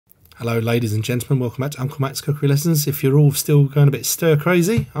Hello ladies and gentlemen, welcome back to Uncle Matt's Cookery Lessons. If you're all still going a bit stir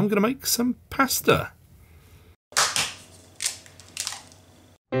crazy, I'm going to make some pasta.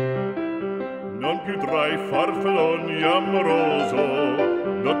 Non più tra I farfalloni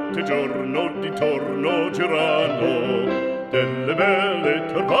amoroso, notte giorno di torno girano, delle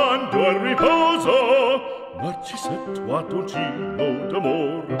belle turbando al riposo, Narcisetto a dolcino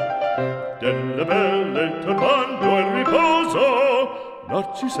d'amor. Delle belle turbando al riposo,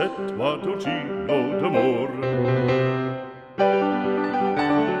 Narcisetto a dolcino d'amor.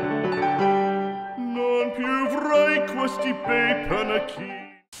 Non più avrai questi bei panacchi.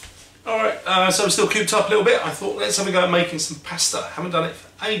 Alright, so I'm still cooped up a little bit. I thought let's have a go at making some pasta. Haven't done it for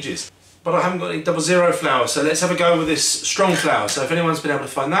ages. But I haven't got any 00 flour, so let's have a go with this strong flour. So if anyone's been able to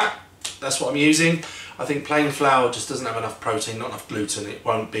find that, that's what I'm using. I think plain flour just doesn't have enough protein, not enough gluten. It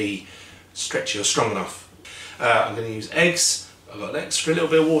won't be stretchy or strong enough. I'm going to use eggs. I've got an extra little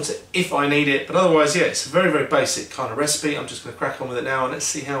bit of water if I need it. But otherwise, yeah, it's a very, very basic kind of recipe. I'm just going to crack on with it now and let's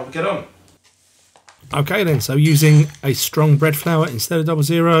see how we get on. Okay then, so using a strong bread flour instead of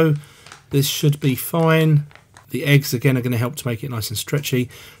 00, this should be fine. The eggs again are going to help to make it nice and stretchy.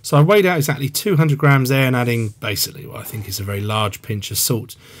 So I weighed out exactly 200 grams there and adding basically what I think is a very large pinch of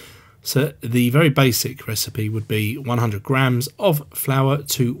salt. So the very basic recipe would be 100 grams of flour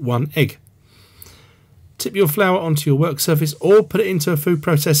to 1 egg. Tip your flour onto your work surface or put it into a food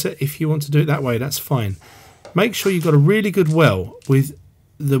processor if you want to do it that way, that's fine. Make sure you've got a really good well with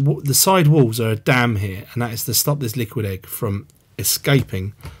the side walls are a dam here, and that is to stop this liquid egg from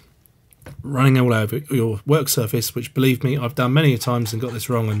escaping, running all over your work surface, which believe me, I've done many times and got this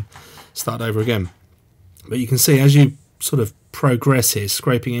wrong and started over again. But you can see as you sort of progress here,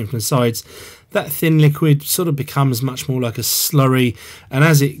 scraping in from the sides, that thin liquid sort of becomes much more like a slurry, and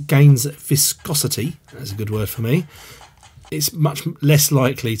as it gains viscosity, that's a good word for me, it's much less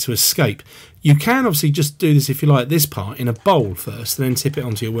likely to escape. You can obviously just do this, if you like, this part in a bowl first and then tip it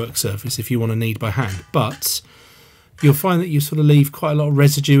onto your work surface if you want to knead by hand, but you'll find that you sort of leave quite a lot of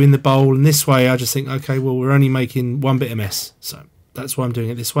residue in the bowl, and this way I just think, okay, well, we're only making one bit of mess, so that's why I'm doing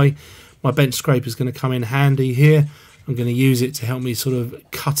it this way. My bench scraper is going to come in handy here. I'm going to use it to help me sort of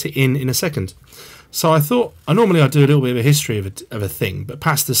cut it in a second. So I thought, normally I do a little bit of a history of a thing, but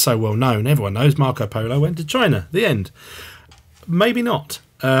pasta's so well known, everyone knows Marco Polo went to China, the end. Maybe not.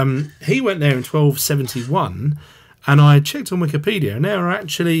 He went there in 1271, and I checked on Wikipedia, and there are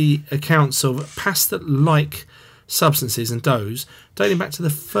actually accounts of pasta-like substances and doughs dating back to the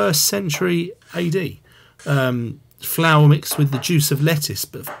 1st century AD. Flour mixed with the juice of lettuce,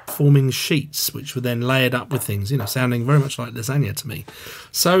 but forming sheets, which were then layered up with things, you know, sounding very much like lasagna to me.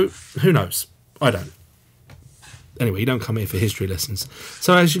 So, who knows? I don't. Anyway, you don't come here for history lessons.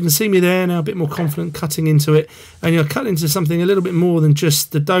 So as you can see me there now, a bit more confident cutting into it, and you're cutting into something a little bit more than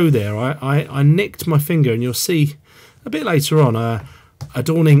just the dough there. I nicked my finger, and you'll see a bit later on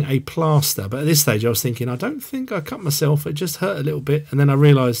adorning a plaster, but at this stage I was thinking, I don't think I cut myself, it just hurt a little bit, and then I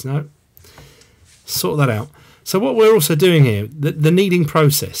realised, no, sort that out. So what we're also doing here, the kneading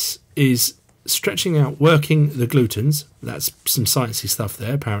process is stretching out, working the glutens. That's some sciencey stuff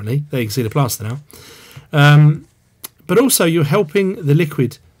there, apparently. There you can see the plaster now. But also you're helping the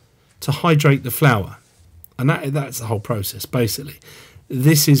liquid to hydrate the flour. And that's the whole process, basically.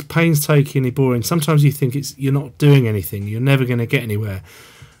 This is painstakingly boring. Sometimes you think you're not doing anything. You're never going to get anywhere.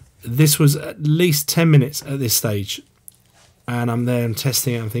 This was at least 10 minutes at this stage. And I'm there and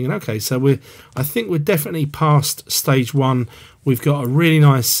testing it. I'm thinking, okay, so I think we're definitely past stage 1. We've got a really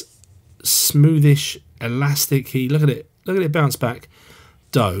nice, smoothish, elastic, look at it bounce back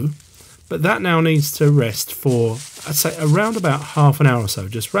dough. But that now needs to rest for, I'd say, around about half an hour or so.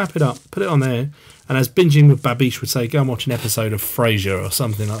 Just wrap it up, put it on there, and as Binging with Babish would say, go and watch an episode of Frasier or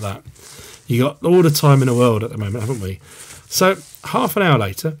something like that. You got all the time in the world at the moment, haven't we? So half an hour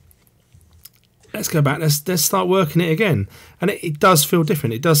later, let's go back, let's start working it again. And it does feel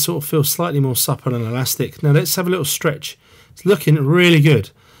different. It does sort of feel slightly more supple and elastic. Now let's have a little stretch. It's looking really good.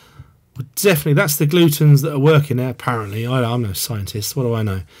 Well, definitely, that's the glutens that are working there, apparently. I'm no scientist, what do I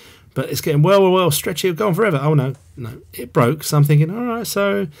know? But it's getting well stretchy, it's gone forever. Oh no, it broke. So I'm thinking, all right,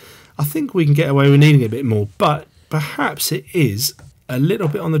 so I think we can get away with kneading it a bit more. But perhaps it is a little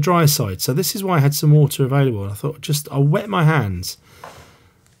bit on the dry side. So this is why I had some water available. I thought, I'll wet my hands.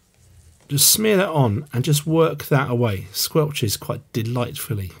 Just smear that on and just work that away. Squelches quite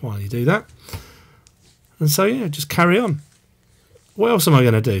delightfully while you do that. And so, yeah, just carry on. What else am I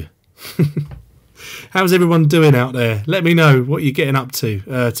going to do? How's everyone doing out there? Let me know what you're getting up to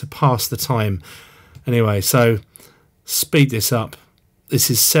pass the time. Anyway, so speed this up. This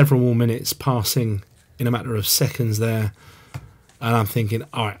is several more minutes passing in a matter of seconds there. And I'm thinking,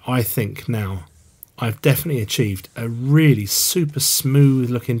 all right, I think now I've definitely achieved a really super smooth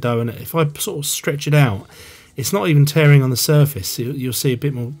looking dough. And if I sort of stretch it out, it's not even tearing on the surface. You'll see a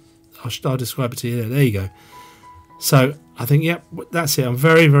bit more. I'll describe it to you there. There you go. So I think, yep, that's it. I'm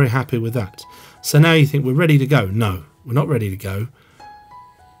very, very happy with that. So now you think we're ready to go. No, we're not ready to go.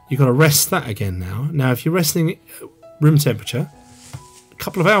 You've got to rest that again now. Now, if you're resting room temperature, a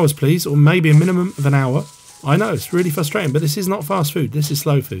couple of hours, please, or maybe a minimum of an hour. I know, it's really frustrating, but this is not fast food. This is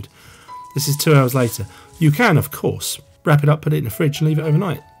slow food. This is 2 hours later. You can, of course, wrap it up, put it in the fridge and leave it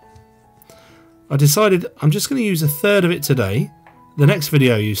overnight. I decided I'm just going to use a third of it today. The next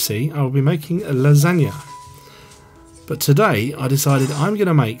video you see, I will be making a lasagna. But today, I decided I'm going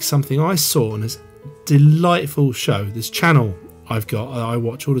to make something I saw on this delightful show, this channel I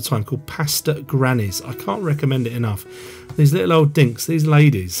watch all the time, called Pasta Grannies. I can't recommend it enough. These little old dinks, these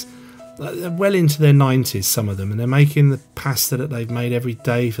ladies, they're well into their 90s, some of them, and they're making the pasta that they've made every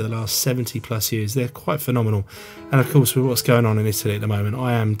day for the last 70 plus years. They're quite phenomenal. And of course, with what's going on in Italy at the moment,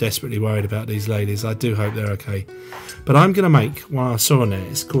 I am desperately worried about these ladies. I do hope they're okay. But I'm going to make one I saw on there.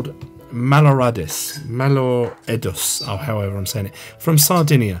 It's called Maloradis, or however I'm saying it, from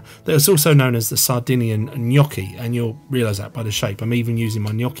Sardinia. It's also known as the Sardinian gnocchi, and you'll realise that by the shape. I'm even using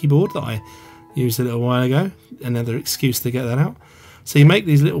my gnocchi board that I used a little while ago. Another excuse to get that out. So you make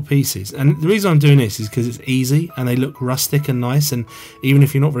these little pieces, and the reason I'm doing this is because it's easy and they look rustic and nice, and even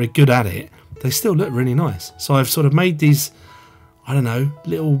if you're not very good at it, they still look really nice. So I've sort of made these, I don't know,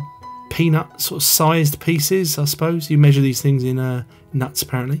 little peanut sort of sized pieces, I suppose. You measure these things in nuts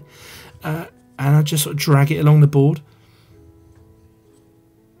apparently. And I just sort of drag it along the board,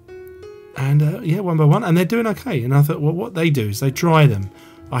 and yeah, one by one, and they're doing okay. And I thought, well, what they do is they dry them.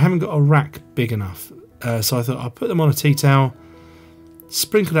 I haven't got a rack big enough, so I thought I'll put them on a tea towel,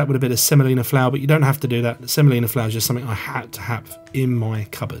 sprinkle that with a bit of semolina flour, but you don't have to do that. Semolina flour is just something I had to have in my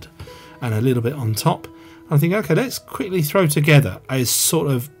cupboard, and a little bit on top. And I think, okay, let's quickly throw together a sort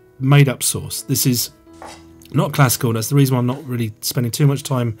of made up sauce. This is not classical. That's the reason why I'm not really spending too much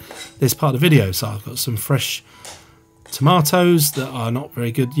time this part of the video. So I've got some fresh tomatoes that are not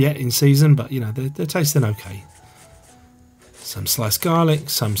very good yet in season, but you know, they're tasting okay. Some sliced garlic,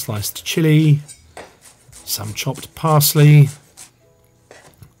 some sliced chili, some chopped parsley,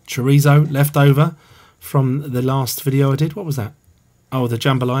 chorizo left over from the last video I did. What was that? Oh, the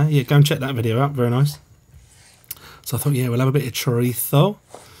jambalaya. Yeah, go and check that video out. Very nice. So I thought, yeah, we'll have a bit of chorizo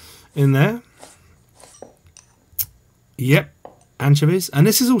in there. Yep, anchovies. And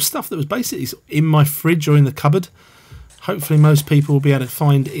this is all stuff that was basically in my fridge or in the cupboard. Hopefully most people will be able to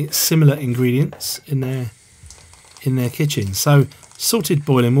find similar ingredients in their kitchen. So salted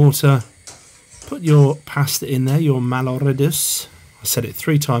boiling water. Put your pasta in there, your maloradis. I said it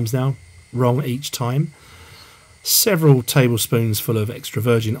 3 times now, wrong each time. Several tablespoons full of extra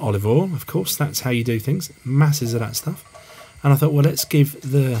virgin olive oil. Of course, that's how you do things. Masses of that stuff. And I thought, well, let's give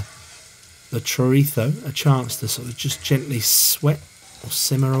the chorizo a chance to sort of just gently sweat or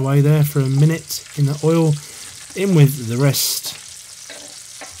simmer away there for a minute in the oil, in with the rest,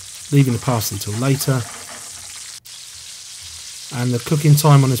 leaving the parsley till later. And the cooking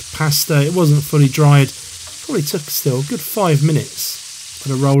time on this pasta, it wasn't fully dried, probably took still a good 5 minutes.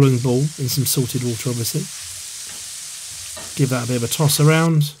 Put a rolling ball in some salted water, obviously. Give that a bit of a toss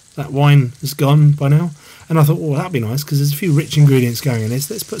around. That wine is gone by now. And I thought, well, that'd be nice because there's a few rich ingredients going in this.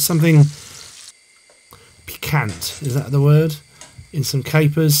 Let's put something Cant, is that the word? In some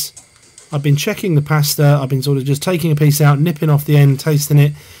capers. I've been checking the pasta. I've been sort of just taking a piece out, nipping off the end, tasting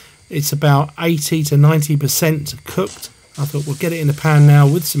it. It's about 80 to 90% cooked. I thought we'll get it in the pan now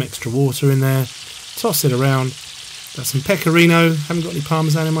with some extra water in there. Toss it around. Got some pecorino. Haven't got any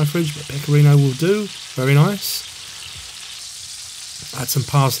parmesan in my fridge, but pecorino will do. Very nice. Add some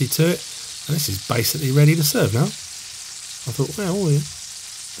parsley to it. And this is basically ready to serve now. I thought, well, yeah.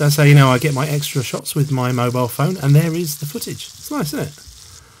 That's how you know I get my extra shots with my mobile phone, and there is the footage. It's nice, isn't it?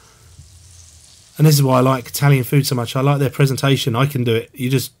 And this is why I like Italian food so much. I like their presentation. I can do it. You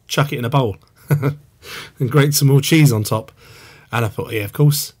just chuck it in a bowl and grate some more cheese on top. And I thought, yeah, of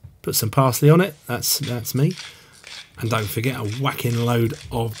course, put some parsley on it. That's me. And don't forget a whacking load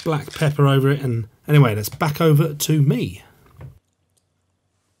of black pepper over it. And anyway, let's back over to me.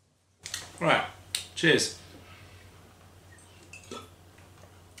 Right, cheers.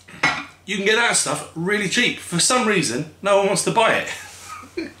 You can get that stuff really cheap. For some reason, no one wants to buy it.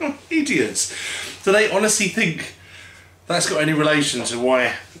 Idiots. Do they honestly think that's got any relation to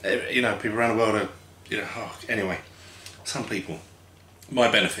why, you know, people around the world are, you know, oh, anyway, some people.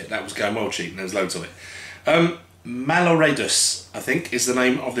 My benefit, that was going well cheap and there's loads of it. Maloradus, I think, is the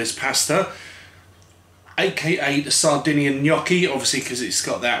name of this pasta. aka the Sardinian gnocchi, obviously because it's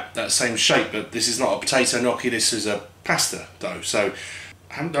got that same shape, but this is not a potato gnocchi, this is a pasta dough. So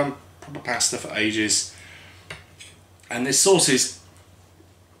I haven't done proper pasta for ages, and this sauce it's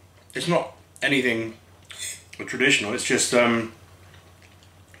not anything traditional, it's just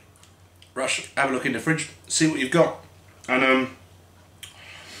rush, have a look in the fridge, see what you've got, and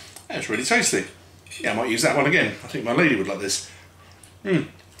yeah, it's really tasty. Yeah, I might use that one again. I think my lady would like this.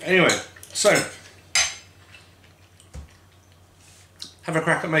 Anyway, so have a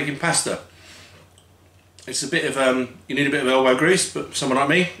crack at making pasta. It's a bit of you need a bit of elbow grease, but someone like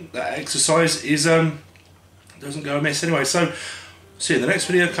me, that exercise is doesn't go amiss anyway. So see you in the next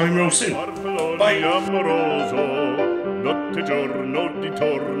video, coming real soon. Bye. Notte giorno di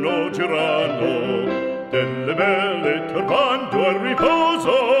torno girano, delle belle turbando al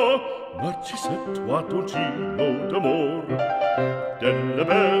riposo, Narcisetto a dolcino d'amor. Delle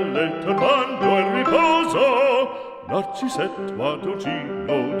belle turbando al riposo, Narcisetto a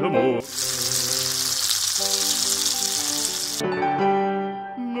dolcino d'amor.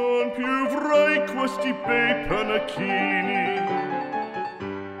 Non più avrai questi bei panacchini,